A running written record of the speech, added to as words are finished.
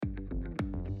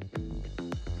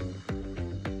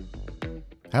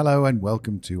Hello and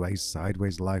welcome to a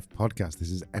Sideways Life podcast.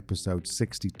 This is episode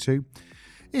 62.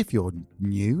 If you're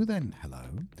new, then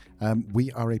hello.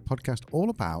 We are a podcast all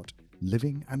about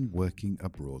living and working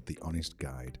abroad, the honest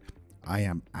guide. I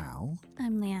am Al.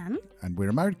 I'm Leanne. And we're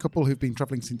a married couple who've been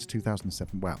travelling since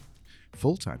 2007. Well,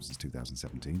 full-time since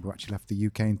 2017. We actually left the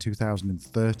UK in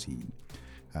 2013.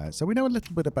 So we know a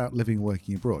little bit about living and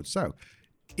working abroad. So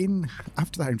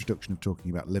after that introduction of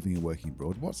talking about living and working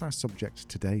abroad, what's our subject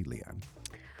today, Leanne?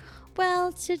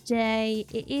 Well, today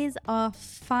it is our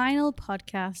final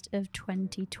podcast of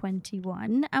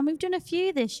 2021, and we've done a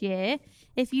few this year.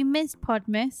 If you missed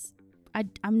Podmas,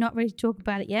 I'm not ready to talk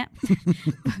about it yet.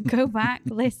 But go back,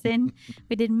 listen.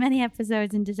 We did many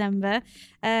episodes in December.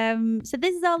 So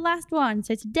this is our last one.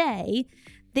 So today,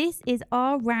 this is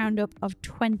our roundup of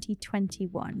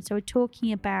 2021. So we're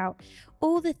talking about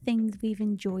all the things we've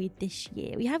enjoyed this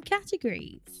year. We have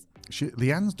categories.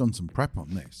 Leanne's done some prep on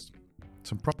this.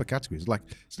 Some proper categories,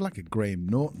 it's like a Graham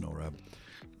Norton or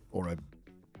a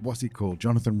what's he called,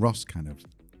 Jonathan Ross kind of.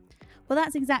 Well,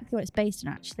 that's exactly what it's based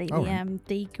on, actually.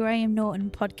 The Graham Norton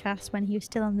podcast, when he was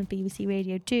still on the BBC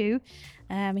Radio 2,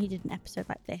 he did an episode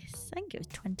like this. I think it was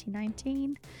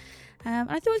 2019. I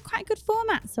thought it was quite a good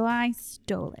format, so I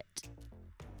stole it.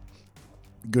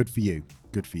 Good for you.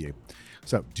 Good for you.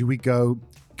 So, do we go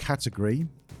category,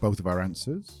 both of our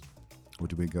answers? Or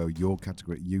do we go your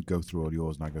category, you go through all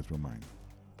yours and I go through mine?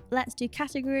 Let's do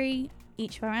category,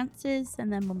 each of our answers,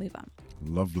 and then we'll move on.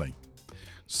 Lovely.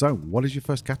 So, what is your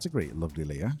first category, lovely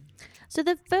Leah? So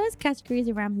the first category is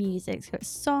around music, so it's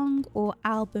song or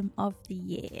album of the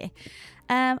year.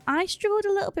 I struggled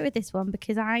a little bit with this one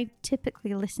because I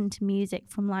typically listen to music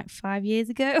from like 5 years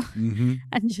ago. Mm-hmm.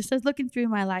 And just I was looking through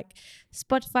my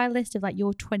Spotify list of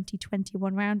your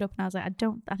 2021 roundup, and I was like,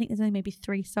 I think there's only maybe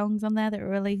 3 songs on there that were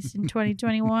released in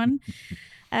 2021.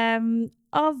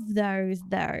 Of those,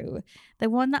 though, the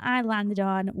one that I landed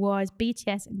on was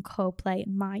BTS and Coldplay,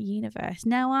 My Universe.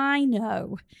 Now, I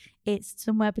know it's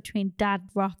somewhere between dad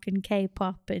rock and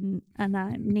K-pop, and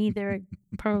neither are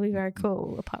probably very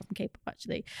cool, apart from K-pop,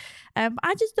 actually.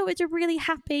 I just thought it's a really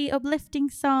happy, uplifting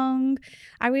song.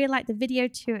 I really like the video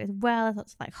to it as well.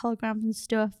 Lots of holograms and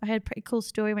stuff. I heard a pretty cool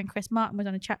story when Chris Martin was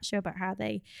on a chat show about how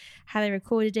they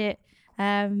recorded it.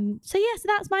 So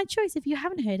that's my choice. If you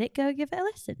haven't heard it, go give it a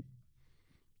listen.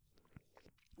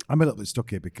 I'm a little bit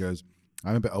stuck here because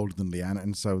I'm a bit older than Leanne,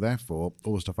 and so therefore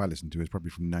all the stuff I listen to is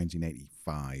probably from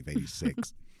 1985,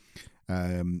 86.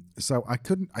 So I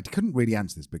couldn't really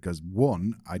answer this because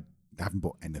one, I haven't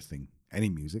bought any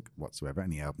music whatsoever,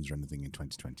 any albums or anything in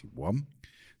 2021.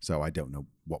 So I don't know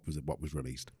what was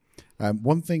released.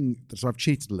 One thing, so I've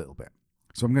cheated a little bit.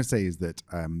 So I'm going to say is that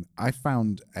I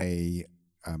found a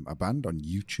band on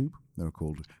YouTube. They were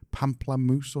called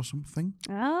Pamplemousse or something.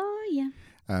 Oh yeah.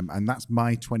 And that's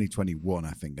my 2021,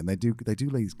 I think. And they do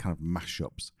these kind of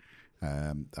mashups.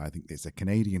 I think it's a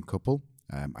Canadian couple.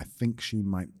 I think she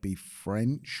might be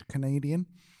French-Canadian.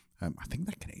 I think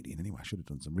they're Canadian anyway. I should have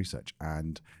done some research.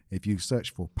 And if you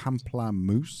search for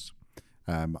Pamplemousse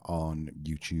on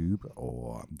YouTube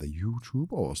or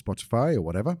Spotify or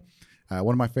whatever,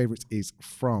 one of my favorites is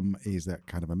a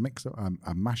kind of a mix of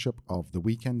a mashup of The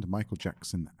Weeknd, Michael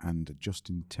Jackson, and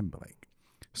Justin Timberlake.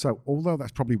 So, although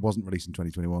that probably wasn't released in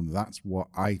 2021, that's what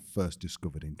I first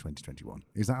discovered in 2021.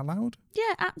 Is that allowed?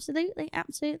 Yeah, absolutely.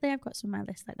 I've got some on my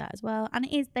list like that as well. And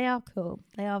they are cool.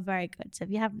 They are very good. So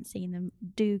if you haven't seen them,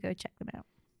 do go check them out.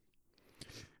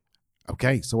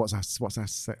 Okay, so what's our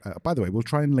by the way, we'll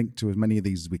try and link to as many of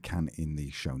these as we can in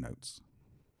the show notes.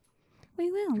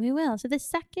 We will. So the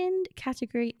second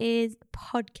category is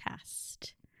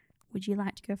podcast. Would you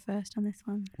like to go first on this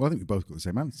one? Well, I think we both got the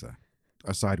same answer.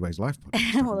 A Sideways Life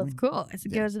podcast. Well, of course.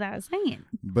 It goes without saying.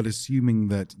 But assuming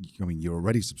that, you're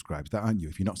already subscribed to that, aren't you?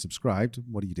 If you're not subscribed,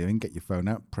 what are you doing? Get your phone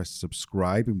out, press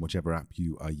subscribe in whichever app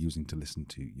you are using to listen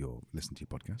to your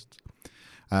podcasts.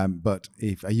 But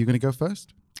are you going to go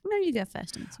first? No, you go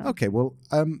first on this one. Okay, well,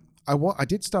 I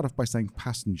did start off by saying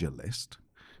passenger list,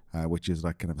 which is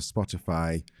like kind of a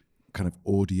Spotify kind of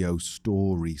audio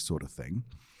story sort of thing.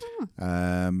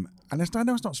 And I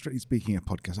know it's not strictly speaking a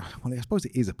podcast. Well, I suppose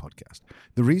it is a podcast.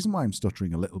 The reason why I'm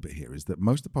stuttering a little bit here is that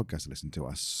most of the podcasts I listen to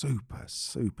are super,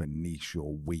 super niche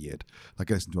or weird. Like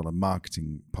I listen to a lot of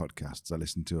marketing podcasts. I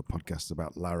listen to a podcast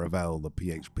about Laravel, the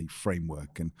PHP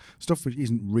framework, and stuff which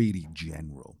isn't really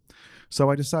general. So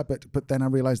I decided, but then I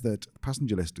realized that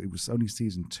Passenger List, it was only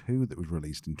season 2 that was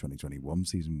released in 2021.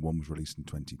 Season 1 was released in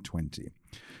 2020.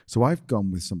 So I've gone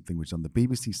with something which is on the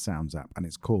BBC Sounds app, and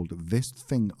it's called This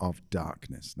Thing of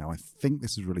Darkness. Now, I think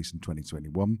this was released in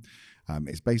 2021.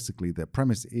 It's basically, the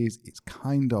premise is it's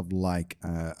kind of like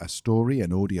a story,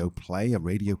 an audio play, a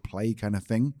radio play kind of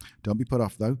thing. Don't be put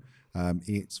off though.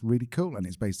 It's really cool, and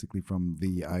it's basically from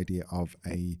the idea of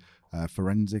a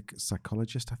forensic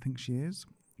psychologist. I think she is.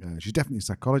 She's definitely a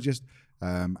psychologist.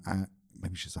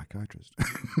 Maybe she's a psychiatrist.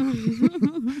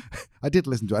 I did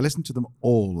listen to it. I listened to them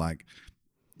all like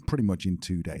pretty much in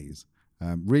 2 days.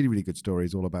 Really, really good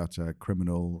stories, all about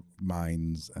criminal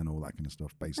minds and all that kind of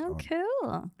stuff based on.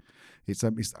 Cool. It's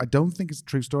I don't think it's a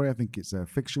true story. I think it's a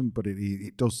fiction, but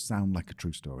it does sound like a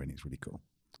true story, and it's really cool.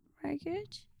 Very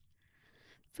good.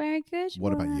 Very good.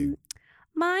 What about you?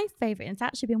 My favourite, and it's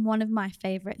actually been one of my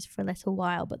favourites for a little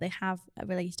while, but they have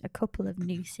released a couple of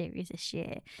new series this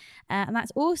year. And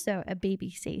that's also a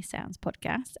BBC Sounds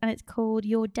podcast, and it's called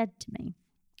You're Dead to Me.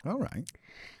 All right.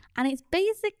 And it's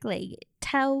basically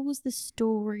tells the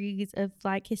stories of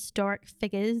like historic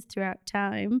figures throughout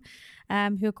time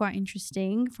who are quite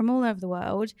interesting from all over the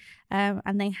world.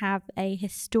 And they have a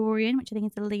historian, which I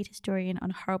think is the lead historian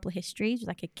on Horrible Histories,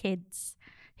 like a kids'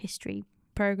 history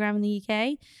program in the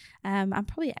UK, and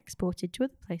probably exported to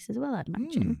other places as well, I'd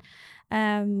imagine.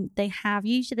 They have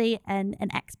usually an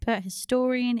expert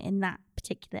historian in that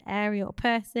particular area or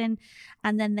person,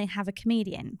 and then they have a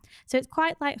comedian. So it's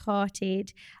quite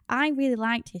light-hearted. I really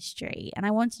liked history, and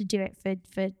I wanted to do it for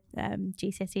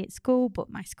GCSE at school, but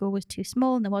my school was too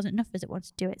small and there wasn't enough of us that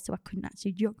wanted to do it, so I couldn't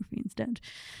actually do geography instead.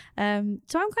 So I'm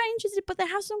quite interested, but they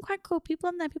have some quite cool people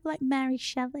on there, people like Mary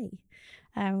Shelley,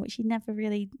 which you never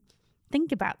really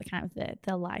think about the kind of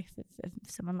the life of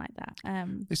someone like that.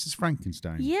 This is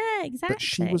Frankenstein. Yeah, exactly. But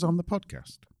she was on the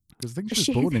podcast because I think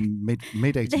she was born in mid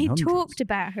 1800s. They talked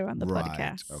about her on the right,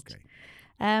 podcast. Okay.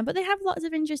 But they have lots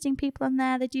of interesting people on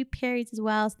there. They do periods as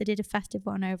well. So they did a festive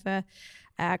one over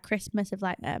Christmas of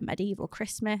like medieval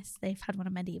Christmas. They've had one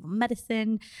on medieval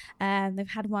medicine. They've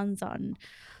had ones on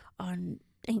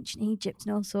ancient Egypt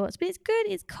and all sorts. But it's good.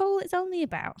 It's cool. It's only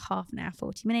about half an hour,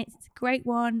 40 minutes. It's a great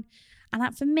one. And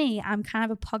that for me, I'm kind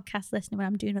of a podcast listener when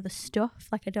I'm doing other stuff.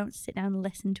 Like I don't sit down and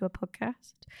listen to a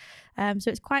podcast. So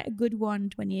it's quite a good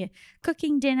one when you're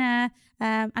cooking dinner.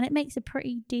 And it makes a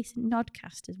pretty decent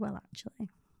nodcast as well, actually.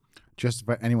 Just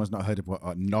for anyone's not heard of what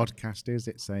a nodcast is,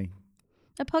 it's a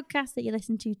podcast that you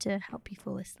listen to help you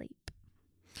fall asleep.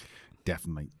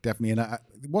 Definitely. And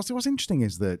what's interesting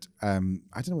is that, I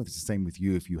don't know whether it's the same with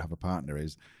you if you have a partner,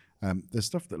 is the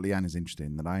stuff that Leanne is interested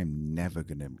in that I am never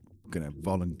going to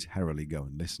voluntarily go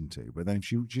and listen to. But then if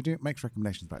she makes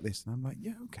recommendations like this, and I'm like,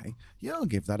 yeah, okay. Yeah, I'll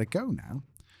give that a go now.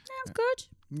 Sounds good.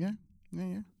 Yeah.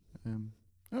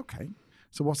 Okay.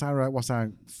 So what's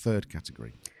our third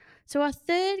category? So our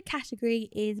third category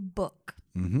is book.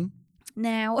 Mm-hmm.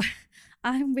 Now,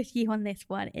 I'm with you on this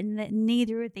one in that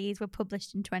neither of these were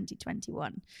published in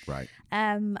 2021. Right.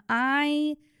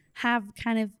 I have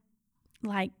kind of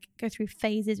like go through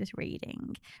phases with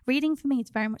reading. Reading for me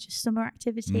is very much a summer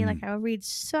activity. Like I will read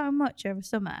so much over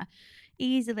summer,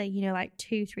 easily, like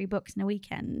 2-3 books in a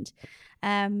weekend.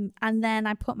 And then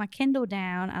I put my Kindle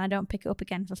down and I don't pick it up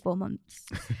again for 4 months.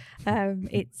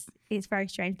 It's very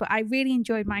strange, but I really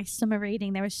enjoyed my summer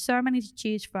reading. There were so many to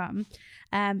choose from.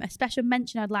 A special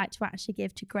mention I'd like to actually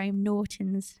give to Graham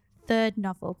Norton's third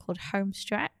novel called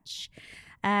Homestretch.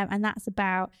 And that's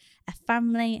about a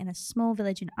family in a small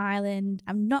village in Ireland.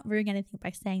 I'm not ruining anything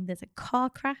by saying there's a car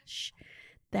crash.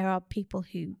 There are people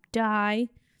who die,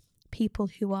 people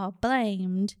who are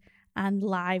blamed, and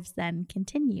lives then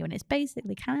continue. And it's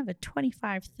basically kind of a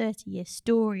 25-30 year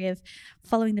story of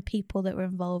following the people that were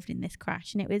involved in this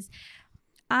crash. And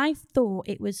I thought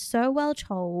it was so well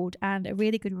told and a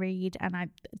really good read, and I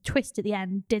twist at the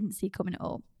end didn't see coming at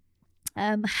all.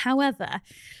 However,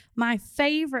 my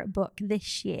favourite book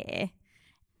this year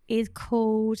is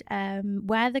called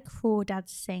Where the Crawdads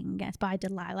Sing. It's by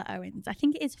Delilah Owens. I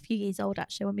think it is a few years old,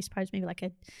 actually. I wouldn't be surprised,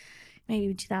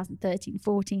 maybe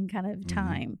 2013-14 kind of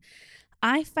time.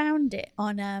 I found it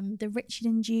on the Richard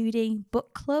and Judy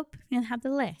book club. They have the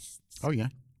lists. Oh, yeah.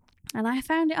 And I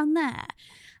found it on there.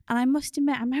 And I must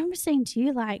admit, I remember saying to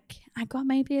you, I got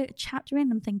maybe a chapter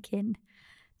in, I'm thinking,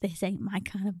 this ain't my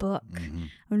kind of book.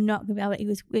 I'm not going to be able to.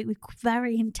 It was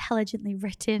very intelligently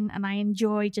written, and I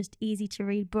enjoy just easy to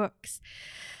read books.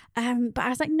 But I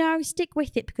was like, no, stick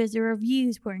with it because the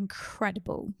reviews were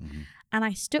incredible. And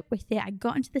I stuck with it. I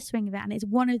got into the swing of it, and it's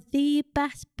one of the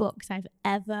best books I've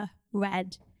ever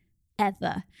read,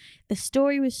 ever. The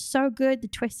story was so good. The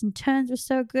twists and turns were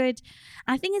so good.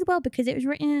 And I think as well because it was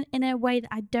written in a way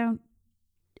that I don't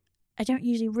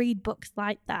usually read books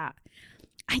like that.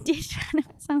 I did. I know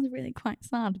it sounds really quite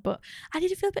sad, but I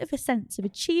did feel a bit of a sense of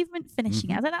achievement finishing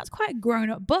it. I was like, that's quite a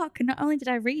grown-up book, and not only did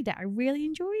I read it, I really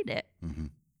enjoyed it.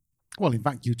 Well, in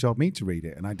fact, you told me to read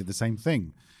it, and I did the same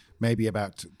thing. Maybe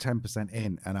about 10%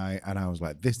 in, and I was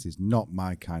like, "This is not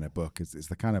my kind of book. It's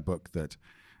the kind of book that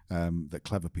that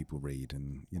clever people read."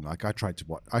 And like I tried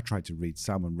to read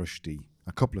Salman Rushdie,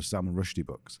 a couple of Salman Rushdie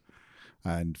books,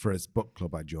 and for his book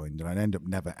club I joined, and I ended up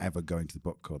never ever going to the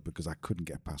book club because I couldn't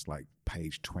get past like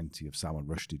page 20 of Salman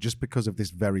Rushdie, just because of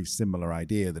this very similar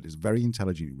idea that is very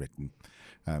intelligently written.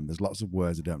 There's lots of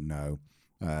words I don't know.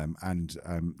 And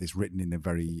it's written in a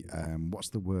very what's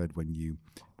the word when you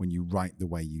write the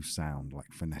way you sound,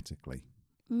 like phonetically,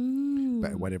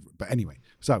 but whatever. But anyway,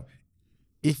 so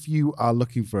if you are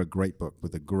looking for a great book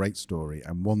with a great story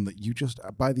and one that you just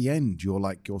by the end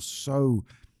you're so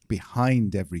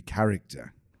behind every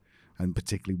character, and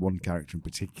particularly one character in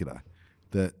particular,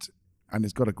 and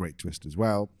it's got a great twist as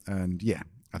well. And yeah,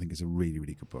 I think it's a really,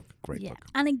 really good book. Great book.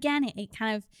 And again, it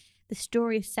kind of, the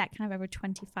story is set kind of over a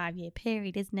 25-year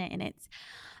period, isn't it? And its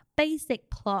basic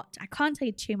plot, I can't tell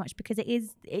you too much because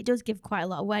it does give quite a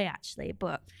lot away actually,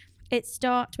 but it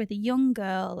starts with a young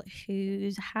girl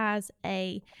who has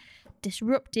a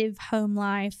disruptive home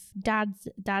life. Dad's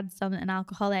an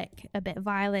alcoholic, a bit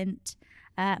violent.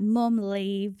 Mum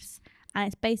leaves, and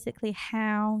it's basically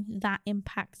how that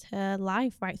impacts her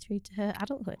life right through to her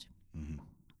adulthood.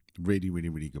 Really, really,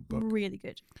 really good book. Really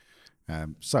good.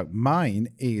 So mine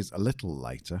is a little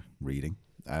lighter reading.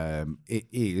 It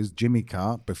is Jimmy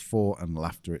Carr, Before and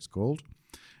Laughter, it's called.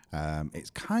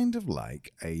 It's kind of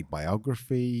like a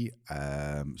biography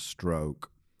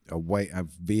stroke, a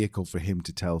vehicle for him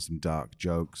to tell some dark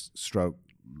jokes, stroke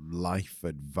life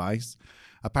advice.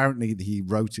 Apparently he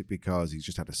wrote it because he's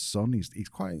just had a son. He's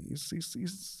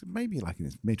maybe like in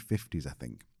his mid-50s, I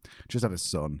think. Just had a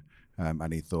son.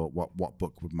 And he thought, what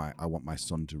book would I want my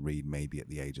son to read maybe at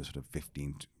the age of sort of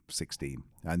 15 to 16?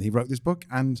 And he wrote this book,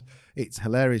 and it's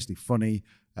hilariously funny.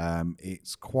 There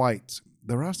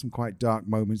are some quite dark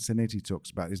moments in it. He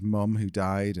talks about his mum who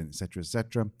died, and et cetera, et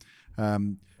cetera.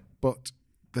 But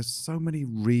there's so many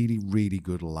really, really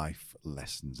good life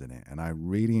lessons in it, and I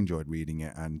really enjoyed reading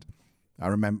it. And I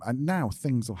remember, and now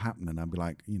things will happen, and I'll be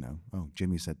like, oh,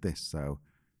 Jimmy said this, so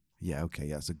yeah, okay,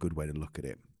 that's a good way to look at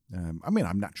it.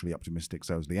 I'm naturally optimistic,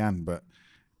 so is Leanne, but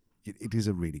it is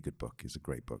a really good book. It's a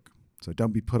great book. So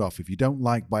don't be put off. If you don't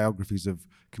like biographies of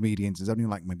comedians, there's only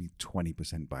like maybe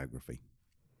 20% biography.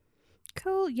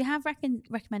 Cool. You have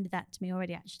recommended that to me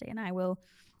already, actually, and I will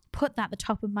put that at the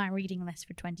top of my reading list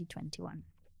for 2021.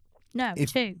 No,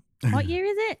 2. What year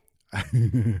is it?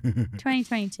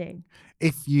 2022.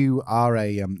 If you are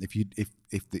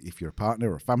if you're a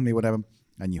partner or a family or whatever,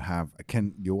 and you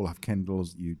all have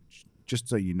Kindles, just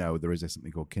so you know, there is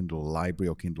something called Kindle Library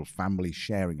or Kindle Family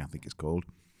Sharing, I think it's called,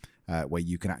 where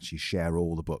you can actually share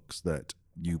all the books that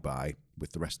you buy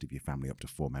with the rest of your family, up to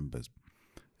 4 members,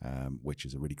 which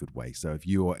is a really good way. So if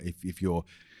your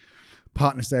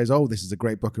partner says, "Oh, this is a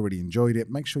great book, I really enjoyed it,"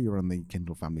 make sure you're on the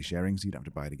Kindle Family Sharing, so you don't have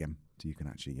to buy it again. So you can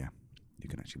actually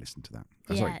listen to that.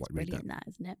 It's brilliant, that,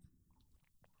 isn't it?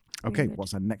 Okay,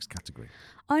 what's our next category?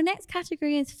 Our next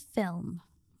category is film.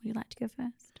 Would you like to go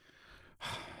first?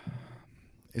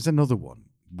 It's another one.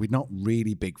 We're not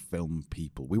really big film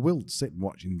people. We will sit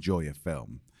and enjoy a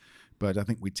film, but I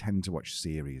think we tend to watch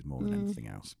series more than anything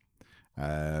else.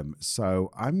 So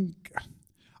I'm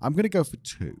going to go for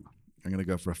 2. I'm going to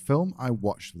go for a film I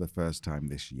watched for the first time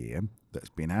this year that's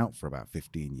been out for about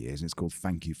 15 years, and it's called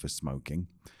Thank You for Smoking.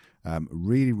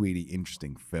 Really, really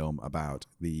interesting film about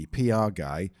the PR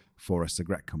guy for a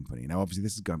cigarette company. Now, obviously,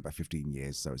 this is going back 15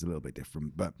 years, so it's a little bit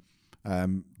different, but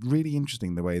really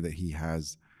interesting the way that he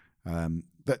has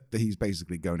that he's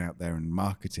basically going out there and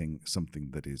marketing something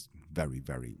that is very,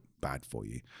 very bad for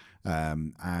you.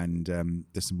 And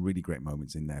there's some really great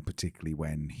moments in there, particularly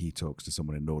when he talks to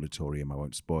someone in an auditorium. I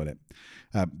won't spoil it.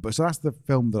 But so that's the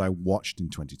film that I watched in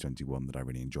 2021 that I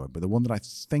really enjoyed. But the one that I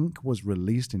think was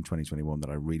released in 2021 that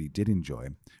I really did enjoy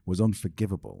was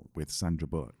Unforgivable with Sandra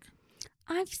Bullock.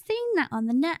 I've seen that on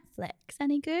the Netflix.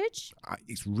 Any good?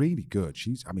 It's really good.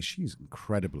 She's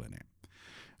incredible in it.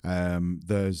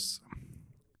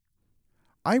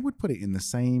 I would put it in the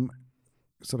same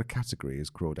sort of category as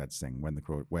Crawdads Sing, Where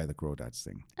the Crawdads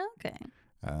Sing. Okay.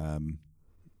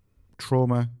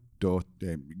 Trauma,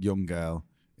 young girl,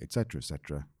 etc.,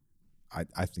 etc.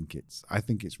 I think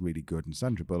it's really good, and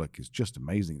Sandra Bullock is just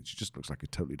amazing. She just looks like a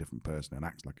totally different person and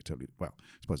acts like a totally, well, I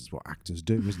suppose it's what actors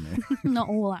do, isn't it? Not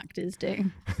all actors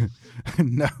do.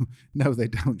 No, they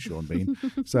don't, Sean Bean.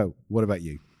 So, what about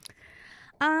you?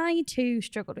 I too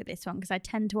struggled with this one because I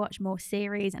tend to watch more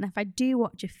series, and if I do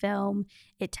watch a film,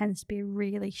 it tends to be a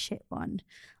really shit one.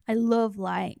 I love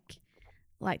like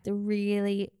the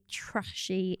really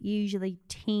trashy, usually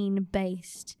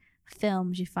teen-based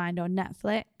films you find on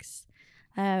Netflix.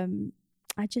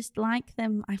 I just like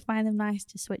them. I find them nice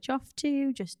to switch off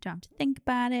to, just don't have to think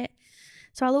about it.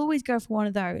 So I'll always go for one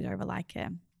of those over like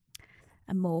a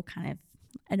more kind of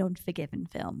an Unforgiven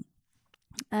film.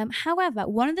 However,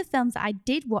 one of the films that I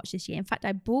did watch this year, in fact,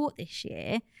 I bought this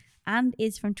year and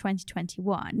is from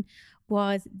 2021,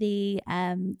 was the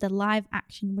live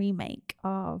action remake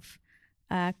of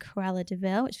Cruella de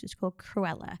Vil, which was called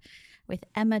Cruella, with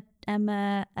Emma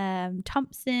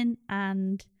Thompson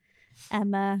and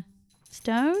Emma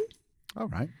Stone. All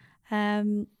right.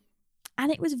 And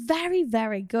it was very,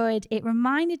 very good. It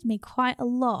reminded me quite a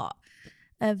lot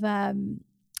of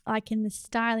like in the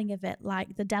styling of it,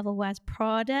 like The Devil Wears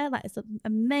Prada, like some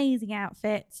amazing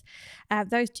outfits.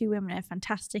 Those two women are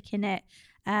fantastic in it.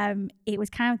 It was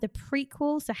kind of the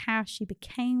prequel to how she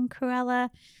became Cruella.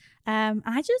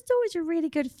 I just thought it was a really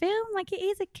good film. Like, it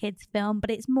is a kid's film, but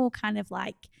it's more kind of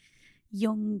like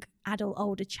young adult,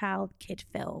 older child kid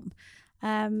film.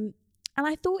 And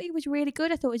I thought it was really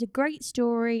good. I thought it was a great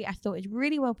story. I thought it was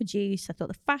really well produced. I thought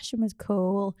the fashion was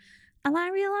cool, and I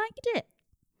really liked it.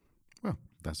 Well,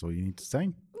 that's all you need to say.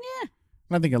 Yeah.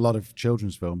 And I think a lot of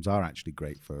children's films are actually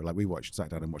great for, like, we sat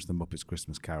down and watched The Muppets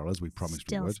Christmas Carol, as we promised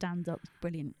we Still would. stands up.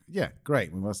 Brilliant. Yeah, great.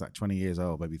 I mean, what's that, 20 years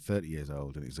old, maybe 30 years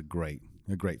old, and it's a great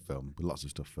film with lots of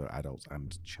stuff for adults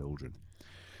and children.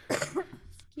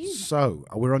 So,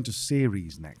 we're on to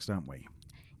series next, aren't we?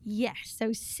 Yes,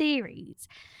 so series.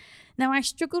 Now, I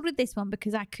struggled with this one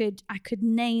because I could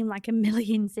name like a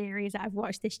million series that I've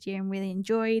watched this year and really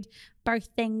enjoyed. Both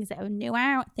things that are new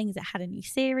out, things that had a new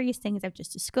series, things I've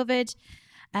just discovered.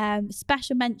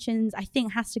 Special mentions, I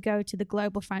think, has to go to the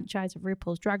global franchise of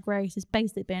RuPaul's Drag Race. It's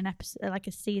basically been an episode, like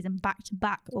a season back to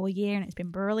back all year, and it's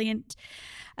been brilliant.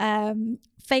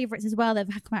 Favorites as well, they've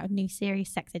come out with a new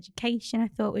series, Sex Education, I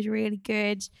thought was really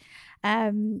good.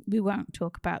 We won't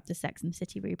talk about the Sex and the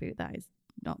City reboot, that is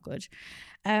not good.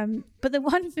 But the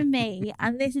one for me,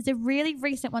 and this is a really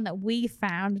recent one that we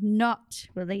found, not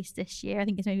released this year, I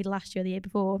think it's maybe last year or the year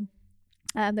before,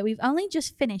 that we've only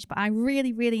just finished, but I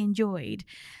really, really enjoyed.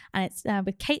 And it's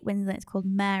with Kate Winslet. It's called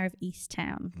Mayor of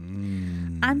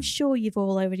Easttown. I'm sure you've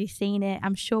all already seen it.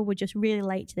 I'm sure we're just really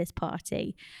late to this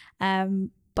party.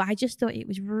 But I just thought it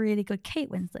was really good. Kate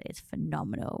Winslet is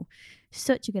phenomenal.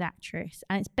 Such a good actress.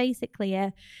 And it's basically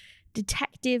a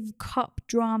detective cop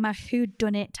drama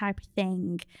whodunit type of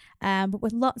thing, but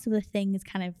with lots of the things,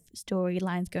 kind of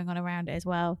storylines going on around it as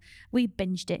well. We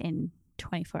binged it in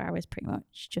 24 hours pretty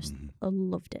much. Just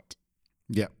loved it.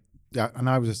 Yeah, and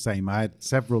I was the same. I had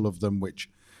several of them which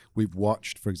we've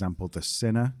watched. For example, The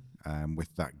Sinner,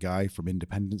 with that guy from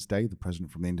Independence Day, the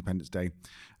president from the Independence Day.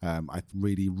 I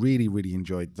really, really, really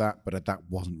enjoyed that, but that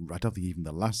wasn't, I don't think even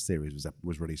the last series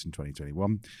was released in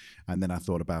 2021. And then I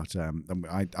thought about,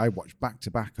 I watched back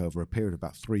to back over a period of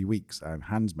about 3 weeks,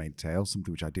 Handmaid's Tale,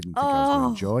 something which I didn't think I was going to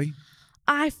enjoy.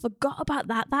 I forgot about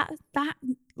that. That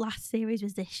last series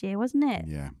was this year, wasn't it?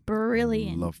 Yeah.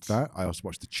 Brilliant. Loved that. I also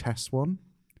watched the chess one.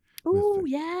 Oh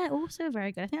yeah, also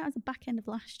very good. I think that was the back end of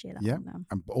last year. Yeah,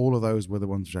 and all of those were the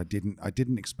ones which I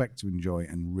didn't expect to enjoy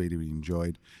and really, really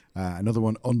enjoyed. Another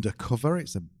one, Undercover.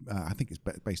 It's I think it's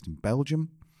based in Belgium,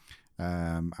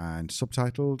 and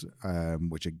subtitled,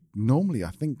 which are normally,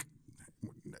 I think,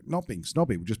 not being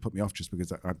snobby, would just put me off just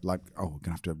because I'd like, I'm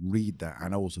gonna have to read that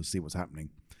and also see what's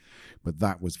happening. But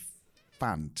that was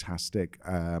fantastic.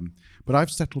 But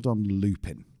I've settled on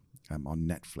Lupin. On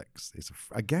Netflix. It's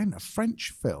again a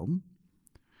French film,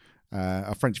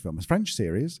 a French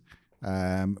series.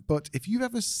 But if you've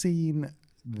ever seen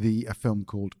a film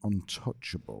called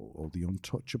Untouchable or The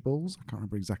Untouchables, I can't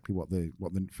remember exactly what the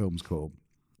film's called.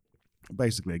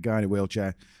 Basically, a guy in a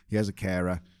wheelchair. He has a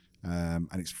carer, and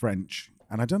it's French.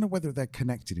 And I don't know whether they're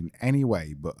connected in any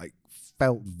way, but I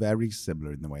felt very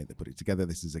similar in the way they put it together.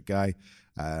 This is a guy,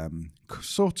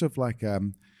 sort of like.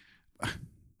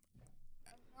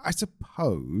 I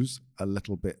suppose a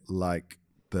little bit like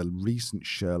the recent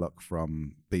Sherlock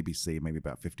from BBC, maybe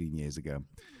about 15 years ago,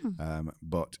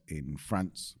 but in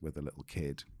France with a little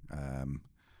kid.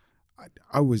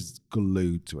 I was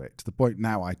glued to it, to the point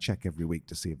now I check every week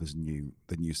to see if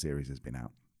the new series has been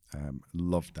out.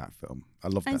 Loved that film. I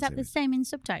love that series. Is that the same in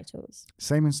subtitles?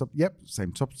 Same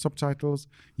subtitles.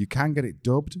 You can get it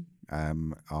dubbed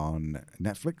on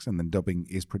Netflix, and then dubbing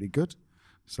is pretty good.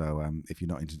 So if you're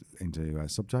not into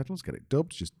subtitles, get it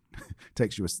dubbed. Just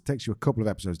takes you a couple of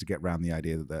episodes to get around the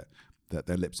idea that that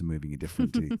their lips are moving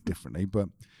differently. But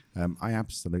I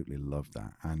absolutely love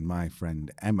that. And my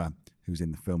friend Emma, who's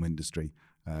in the film industry,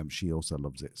 she also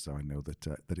loves it. So I know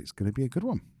that it's going to be a good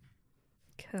one.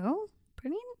 Cool.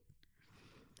 Brilliant.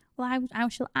 Well, I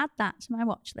shall add that to my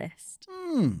watch list.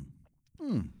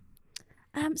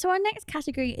 So our next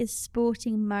category is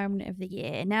sporting moment of the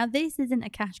year. Now, this isn't a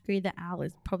category that Al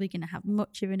is probably going to have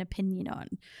much of an opinion on.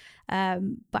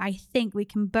 But I think we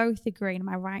can both agree, and am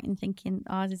I right in thinking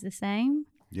ours is the same?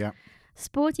 Yeah.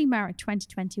 Sporting moment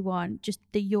 2021, just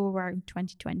the Euro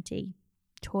 2020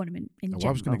 tournament in general.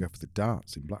 I was going to go for the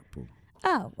darts in Blackpool.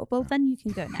 Oh, well, then you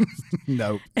can go next.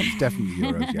 No, it's definitely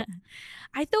Euros, yeah.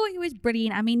 I thought it was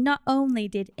brilliant. I mean, not only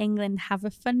did England have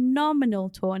a phenomenal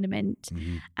tournament,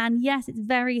 and yes, it's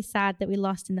very sad that we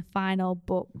lost in the final,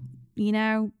 but, you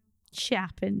know, shit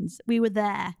happens. We were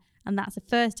there, and that's the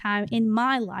first time in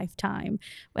my lifetime,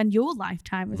 and your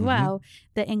lifetime as well,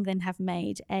 that England have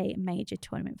made a major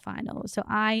tournament final. So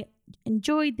I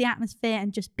enjoyed the atmosphere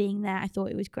and just being there. I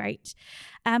thought it was great.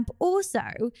 But also,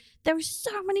 there were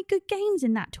so many good games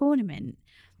in that tournament.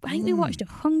 I think we watched a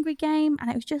hungry game, and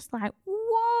it was just like,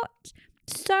 what?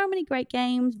 So many great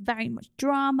games, very much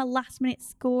drama, last minute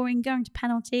scoring, going to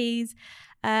penalties.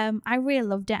 I really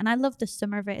loved it, and I loved the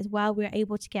summer of it as well. We were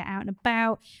able to get out and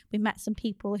about. We met some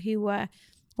people who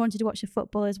wanted to watch the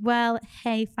football as well.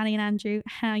 Hey, Fanny and Andrew,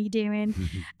 how are you doing?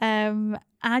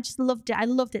 I just loved it. I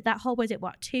loved it. That whole,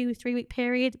 2-3 week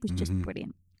period was just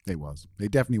brilliant. It was.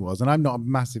 It definitely was. And I'm not a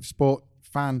massive sport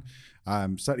fan.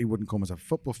 Certainly wouldn't call myself a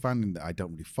football fan, and I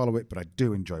don't really follow it, but I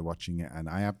do enjoy watching it. And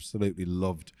I absolutely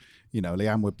loved,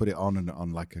 Leanne would put it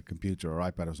on like a computer or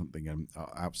iPad or something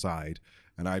outside,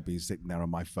 and I'd be sitting there on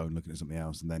my phone looking at something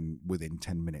else, and then within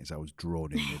 10 minutes I was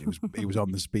drawn in. It was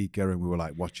on the speaker, and we were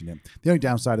like watching it. The only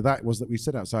downside of that was that we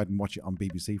sit outside and watch it on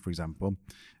BBC, for example.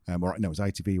 It was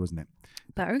ITV, wasn't it?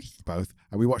 Both.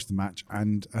 And we watched the match,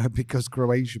 and because we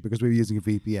were using a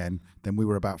VPN, then we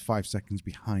were about 5 seconds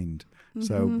behind.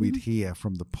 So we'd hear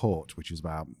from the port, which is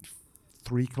about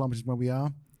 3 kilometres from where we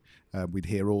are. We'd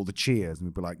hear all the cheers, and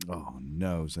we'd be like, oh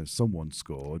no, so someone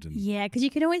scored. And yeah, because you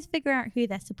can always figure out who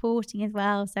they're supporting as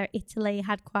well. So Italy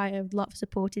had quite a lot of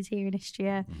supporters here in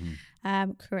Istria.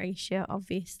 Croatia,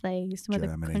 obviously, some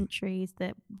Germany. other countries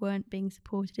that weren't being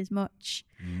supported as much.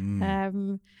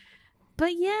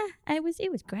 But yeah, it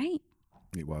was great.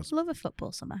 It was. Love a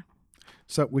football summer.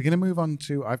 So we're going to move on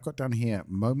to, I've got down here,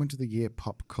 moment of the year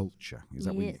pop culture. Is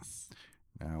that yes.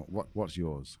 Now, what's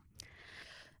yours?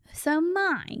 So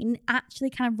mine actually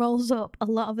kind of rolls up a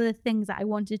lot of the things that I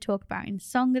wanted to talk about in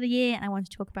Song of the Year, and I want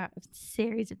to talk about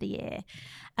Series of the Year.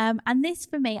 And this,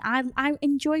 for me, I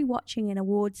enjoy watching an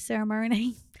awards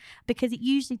ceremony because it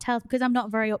usually tells, because I'm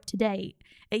not very up to date,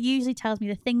 it usually tells me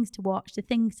the things to watch, the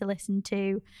things to listen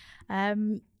to.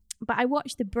 But I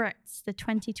watched the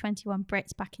 2021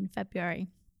 Brits back in February.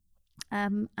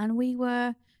 And we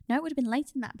were... No, it would have been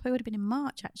later than that. Probably would have been in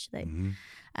March, actually,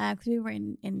 because we were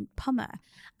in Pommer.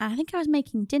 And I think I was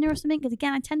making dinner or something, because,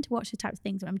 again, I tend to watch the type of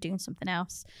things when I'm doing something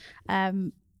else.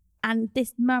 And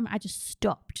this moment, I just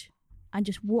stopped and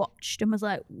just watched and was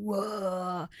like,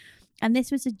 whoa. And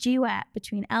this was a duet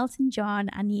between Elton John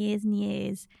and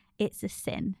Years, It's a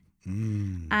Sin.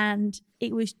 And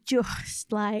it was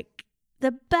just like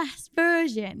the best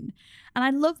version. And I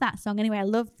love that song anyway. I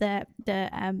love the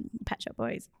Pet Shop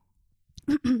Boys.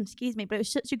 Excuse me, but it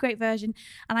was such a great version,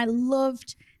 and I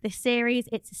loved the series.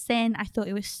 It's a Sin. I thought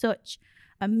it was such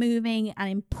a moving and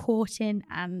important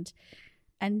and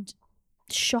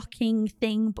shocking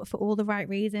thing, but for all the right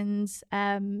reasons.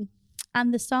 And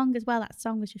the song as well. That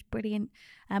song was just brilliant.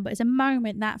 But it's a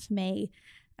moment that for me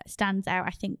stands out.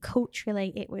 I think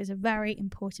culturally, it was a very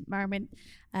important moment,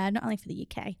 not only for the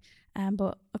UK,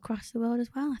 but across the world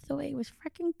as well. I thought it was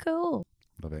freaking cool.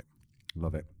 Love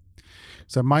it.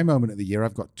 So my moment of the year,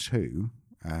 I've got 2,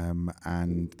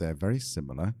 and they're very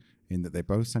similar in that they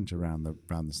both centre around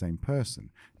the same person.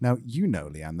 Now, you know,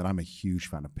 Leanne, that I'm a huge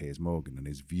fan of Piers Morgan and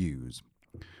his views.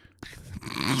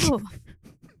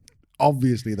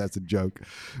 Obviously, that's a joke.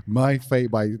 My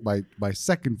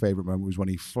second favourite moment was when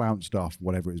he flounced off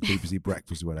whatever it was, BBC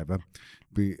Breakfast or whatever,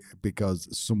 because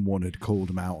someone had called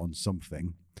him out on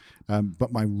something.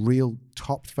 But my real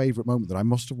top favourite moment that I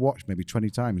must have watched maybe 20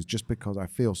 times just because I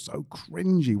feel so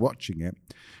cringy watching it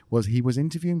was he was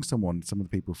interviewing some of the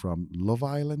people from Love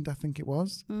Island, I think it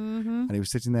was. And he was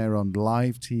sitting there on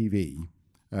live TV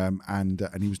and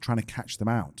he was trying to catch them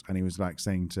out. And he was like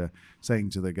saying to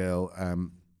the girl,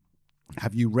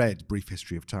 have you read Brief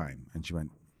History of Time? And she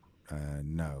went,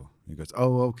 no. He goes,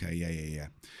 oh, okay, yeah.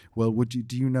 Well,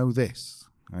 do you know this?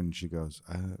 And she goes,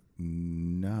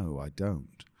 no, I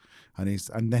don't.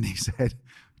 And then he said,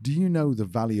 do you know the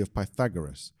value of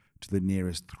Pythagoras to the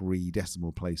nearest 3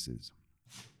 decimal places?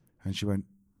 And she went,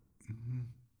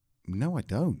 no, I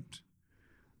don't.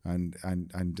 And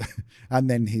and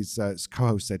then his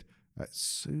co-host said,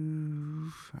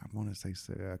 Sue, I want to say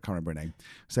Sue, I can't remember her name,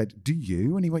 said, do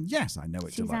you? And he went, yes, I know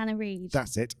it. Susanna Reid.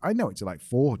 That's it. I know it to like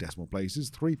 4 decimal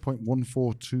places,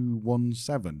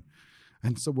 3.14217.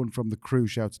 And someone from the crew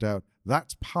shouted out,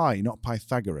 that's pi, not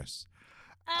Pythagoras.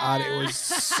 And it was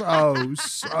so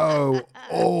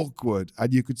awkward.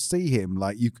 And you could see him,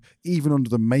 like, even under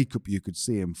the makeup, you could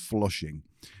see him flushing.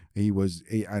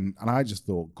 And I just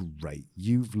thought, great,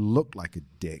 you've looked like a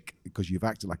dick because you've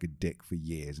acted like a dick for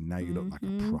years, and now you look like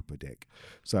a proper dick.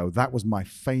 So that was my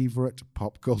favourite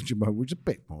pop culture moment, which is a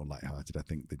bit more lighthearted, I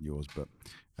think, than yours, but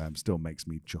still makes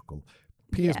me chuckle.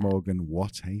 Piers Morgan,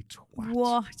 what a twat.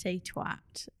 What a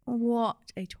twat.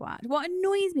 What a twat. What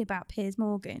annoys me about Piers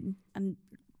Morgan, and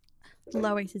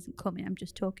Lois isn't coming, I'm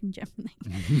just talking generally.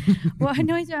 What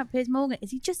annoys me about Piers Morgan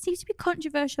is he just seems to be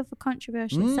controversial for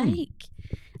controversial sake.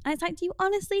 And it's like, do you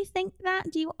honestly think that?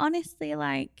 Do you honestly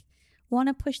want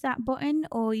to push that button,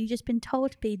 or you just been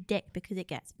told to be a dick because it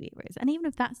gets viewers? And even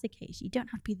if that's the case, you don't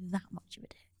have to be that much of a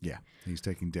dick. Yeah, he's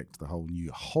taking dick to the whole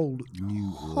new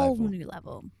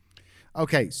level.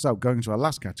 Okay, so going to our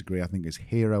last category, I think is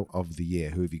Hero of the Year.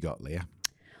 Who have you got, Leah?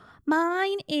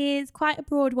 Mine is quite a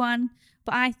broad one,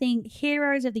 but I think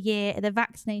heroes of the year are the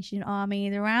vaccination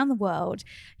armies around the world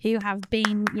who have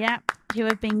been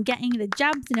getting the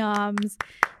jabs in arms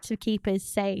to keep us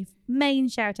safe. Main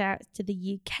shout outs to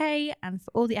the UK and for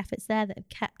all the efforts there that have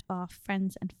kept our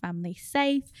friends and family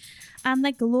safe, and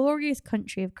the glorious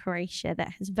country of Croatia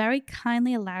that has very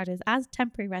kindly allowed us as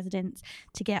temporary residents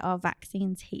to get our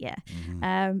vaccines here.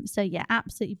 So yeah,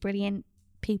 absolutely brilliant.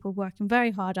 People working very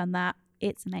hard on that.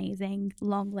 It's amazing.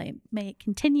 Long may it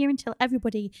continue until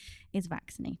everybody is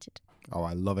vaccinated. Oh,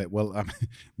 I love it. Well,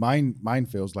 mine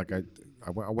feels like I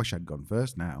wish I'd gone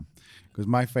first now, because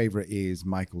my favourite is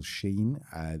Michael Sheen,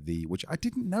 which I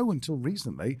didn't know until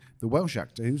recently, the Welsh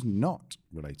actor who's not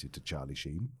related to Charlie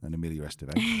Sheen and Amelia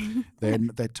Estevez.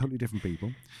 They're totally different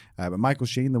people. But Michael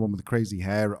Sheen, the one with the crazy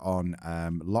hair on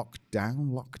Locked Down,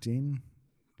 Locked In,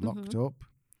 Locked Up.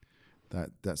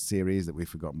 That series that we've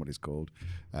forgotten what it's called.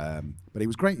 But he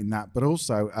was great in that. But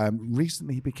also,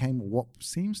 recently he became what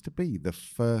seems to be the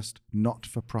first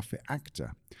not-for-profit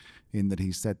actor, in that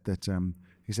he said that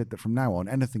from now on,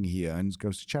 anything he earns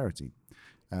goes to charity.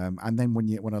 And then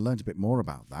when I learned a bit more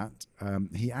about that,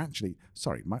 he actually...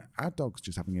 Sorry, our dog's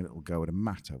just having a little go at a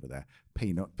mat over there.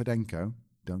 Peanut, Podenco,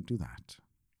 don't do that.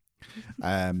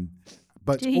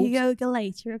 But do you yoga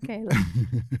later? Okay.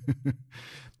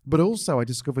 But also I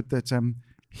discovered that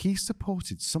he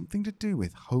supported something to do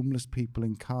with homeless people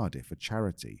in Cardiff, a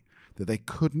charity, that they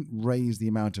couldn't raise the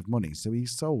amount of money. So he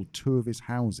sold 2 of his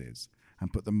houses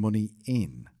and put the money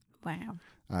in. Wow.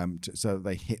 So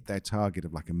they hit their target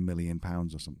of like £1 million or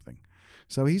something.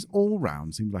 So he's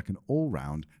seems like an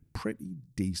all-round, pretty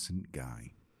decent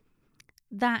guy.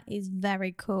 That is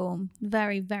very cool.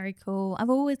 Very, very cool. I've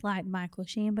always liked Michael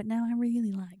Sheen, but now I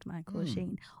really like Michael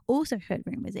Sheen. Also heard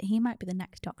rumours that he might be the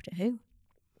next Doctor Who.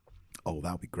 Oh,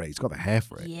 that would be great. He's got the hair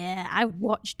for it. Yeah, I would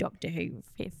watch Doctor Who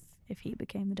if he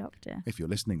became the Doctor. If you're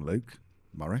listening, Luke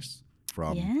Morris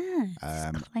from...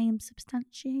 Yeah, claim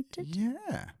substantiated.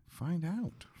 Yeah, find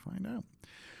out.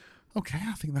 Okay,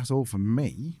 I think that's all from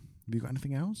me. Have you got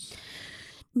anything else?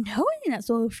 No, I think that's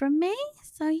all from me.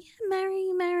 So yeah,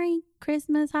 Merry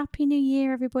Christmas, Happy New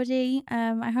Year, everybody.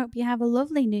 I hope you have a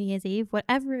lovely New Year's Eve,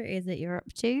 whatever it is that you're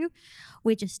up to.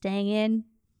 We're just staying in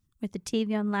with the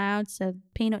TV on loud so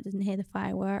Peanut doesn't hear the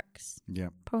fireworks. Yeah.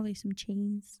 Probably some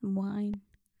cheese, some wine.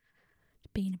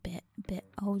 Being a bit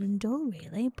old and dull,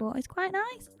 really, but it's quite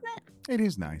nice, isn't it? It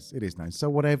is nice. So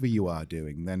whatever you are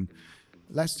doing, then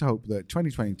let's hope that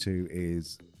 2022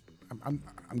 is... I'm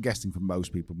guessing for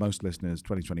most people, most listeners,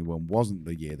 2021 wasn't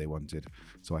the year they wanted.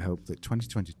 So I hope that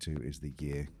 2022 is the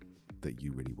year that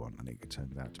you really want, and it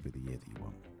turns out to be the year that you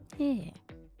want. Yeah.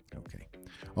 Okay.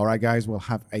 All right, guys. We'll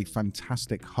have a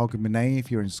fantastic Hogmanay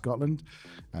if you're in Scotland.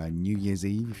 New Year's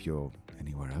Eve if you're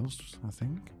anywhere else, I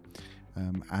think.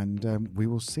 And we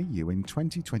will see you in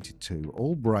 2022,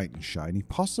 all bright and shiny,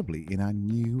 possibly in our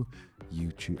new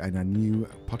YouTube and our new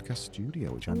podcast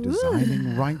studio, which I'm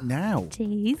designing right now.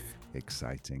 Tease.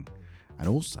 Exciting. And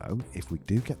also, if we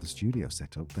do get the studio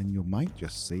set up, then you might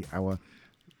just see our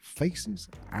faces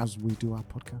as we do our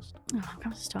podcast. Oh, I've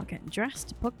got to start getting dressed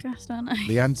to podcast, aren't I?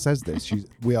 Leanne says this.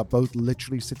 We are both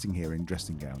literally sitting here in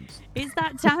dressing gowns. It's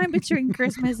that time between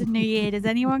Christmas and New Year. Does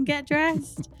anyone get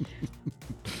dressed?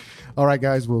 All right,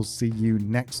 guys, we'll see you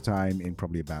next time in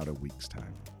probably about a week's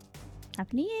time.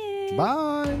 Happy New Year.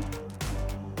 Bye.